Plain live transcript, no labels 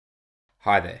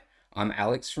Hi there, I'm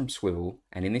Alex from Swyvl,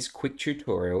 and in this quick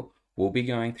tutorial we'll be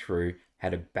going through how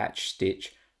to batch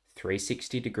stitch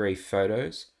 360-degree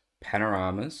photos,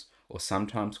 panoramas, or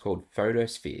sometimes called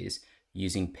photospheres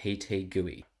using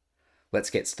PTGui. Let's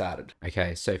get started.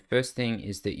 Okay, so first thing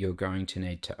is that you're going to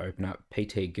need to open up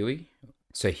PTGui.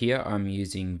 So here I'm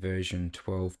using version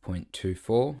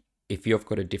 12.24. If you've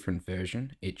got a different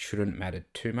version, it shouldn't matter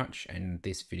too much, and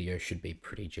this video should be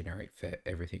pretty generic for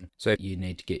everything. So you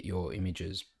need to get your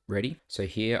images ready. So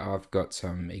here I've got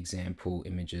some example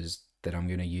images that I'm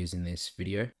going to use in this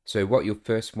video. So what you'll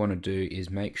first want to do is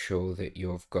make sure that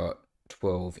you've got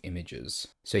 12 images.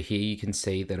 So here you can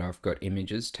see that I've got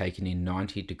images taken in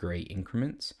 90-degree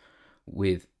increments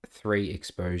with 3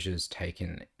 exposures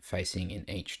taken facing in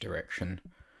each direction.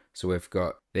 So we've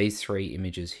got these 3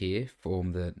 images here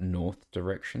form the north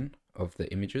direction of the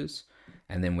images,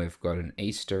 and then we've got an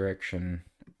east direction,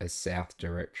 a south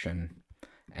direction,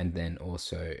 and then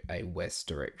also a west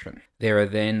direction. There are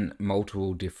then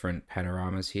multiple different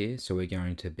panoramas here, so we're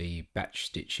going to be batch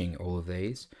stitching all of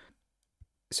these.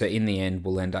 So in the end,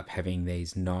 we'll end up having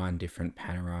these 9 different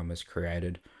panoramas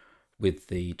created, with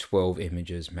the 12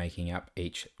 images making up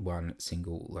each one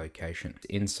single location.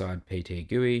 Inside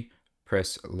PTGui,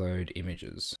 press load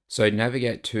images. So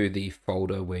navigate to the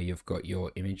folder where you've got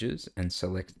your images and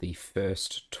select the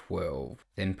first 12.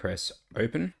 Then press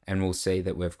open and we'll see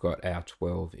that we've got our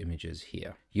 12 images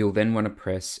here. You'll then want to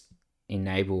press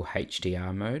enable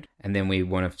HDR mode, and then we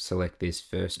want to select this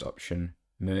first option,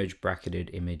 merge bracketed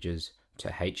images to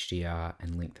HDR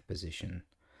and link the position.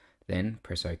 Then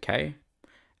press OK,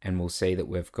 and we'll see that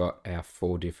we've got our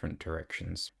 4 different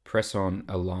directions. Press on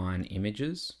align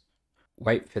images.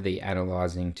 Wait for the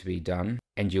analyzing to be done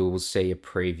and you will see a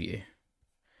preview.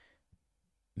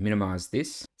 Minimize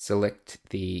this, select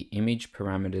the image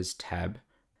parameters tab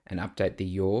and update the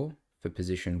yaw for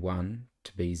position 1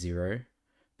 to be 0,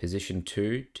 position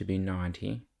 2 to be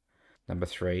 90, number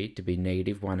 3 to be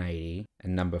 -180,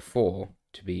 and number 4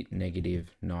 to be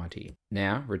 -90.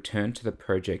 Now return to the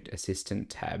project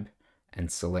assistant tab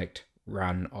and select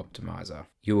run optimizer.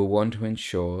 You will want to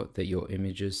ensure that your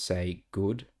images say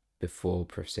good before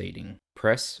proceeding.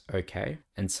 Press OK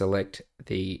and select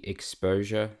the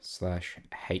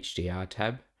exposure/HDR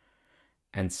tab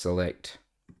and select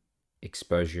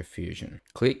exposure fusion.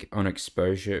 Click on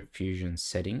exposure fusion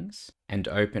settings and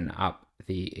open up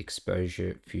the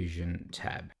exposure fusion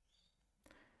tab.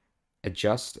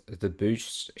 Adjust the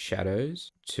boost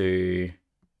shadows to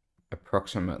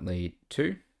approximately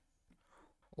 2,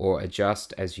 or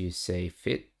adjust as you see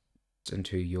fit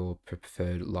into your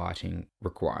preferred lighting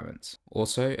requirements.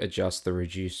 Also adjust the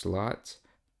reduced lights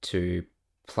to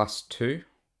 +2,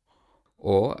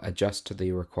 or adjust to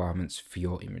the requirements for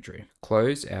your imagery.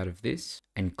 Close out of this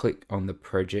and click on the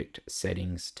project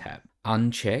settings tab.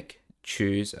 Uncheck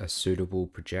choose a suitable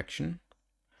projection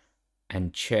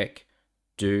and check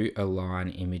do align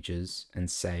images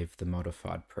and save the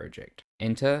modified project.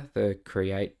 Enter the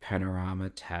create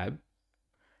panorama tab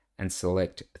and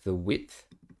select the width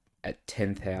at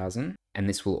 10,000, and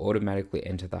this will automatically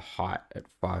enter the height at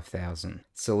 5,000.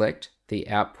 Select the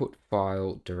output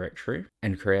file directory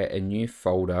and create a new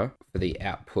folder for the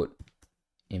output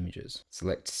images.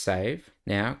 Select save.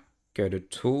 Now go to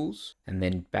tools and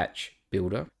then batch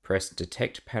builder. Press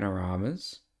detect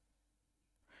panoramas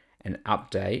and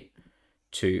update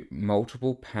to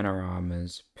multiple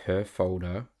panoramas per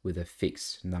folder with a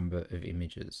fixed number of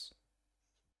images.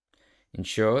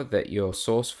 Ensure that your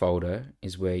source folder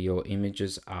is where your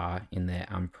images are in their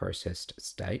unprocessed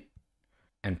state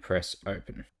and press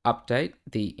open. Update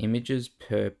the images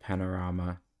per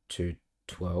panorama to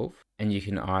 12, and you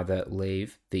can either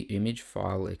leave the image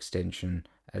file extension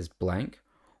as blank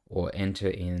or enter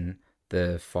in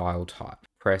the file type.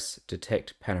 Press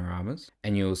detect panoramas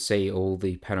and you'll see all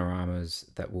the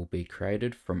panoramas that will be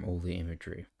created from all the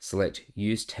imagery. Select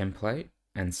use template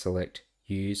and select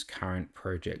use current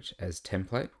project as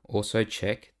template. Also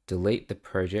check delete the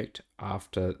project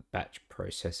after batch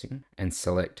processing and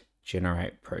select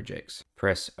generate projects.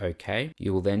 Press OK.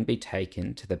 You will then be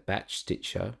taken to the batch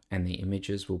stitcher and the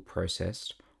images will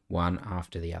process one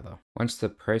after the other. Once the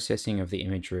processing of the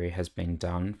imagery has been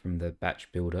done from the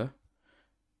batch builder,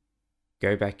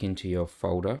 go back into your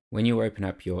folder. When you open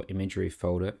up your imagery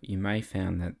folder, you may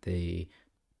find that the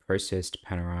processed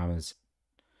panoramas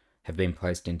have been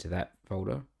placed into that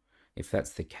folder. If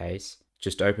that's the case,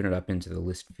 just open it up into the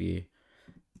list view,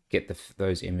 get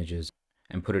those images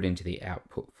and put it into the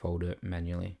output folder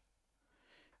manually.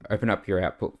 Open up your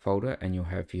output folder and you'll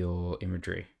have your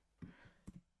imagery.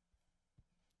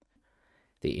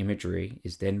 The imagery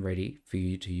is then ready for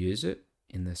you to use it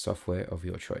in the software of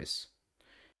your choice.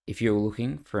 If you're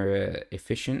looking for an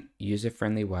efficient,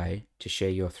 user-friendly way to share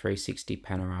your 360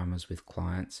 panoramas with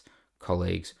clients,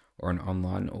 colleagues, or an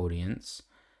online audience,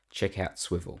 check out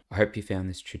Swyvl. I hope you found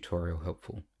this tutorial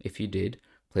helpful. If you did,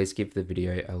 please give the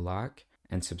video a like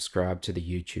and subscribe to the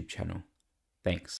YouTube channel. Thanks.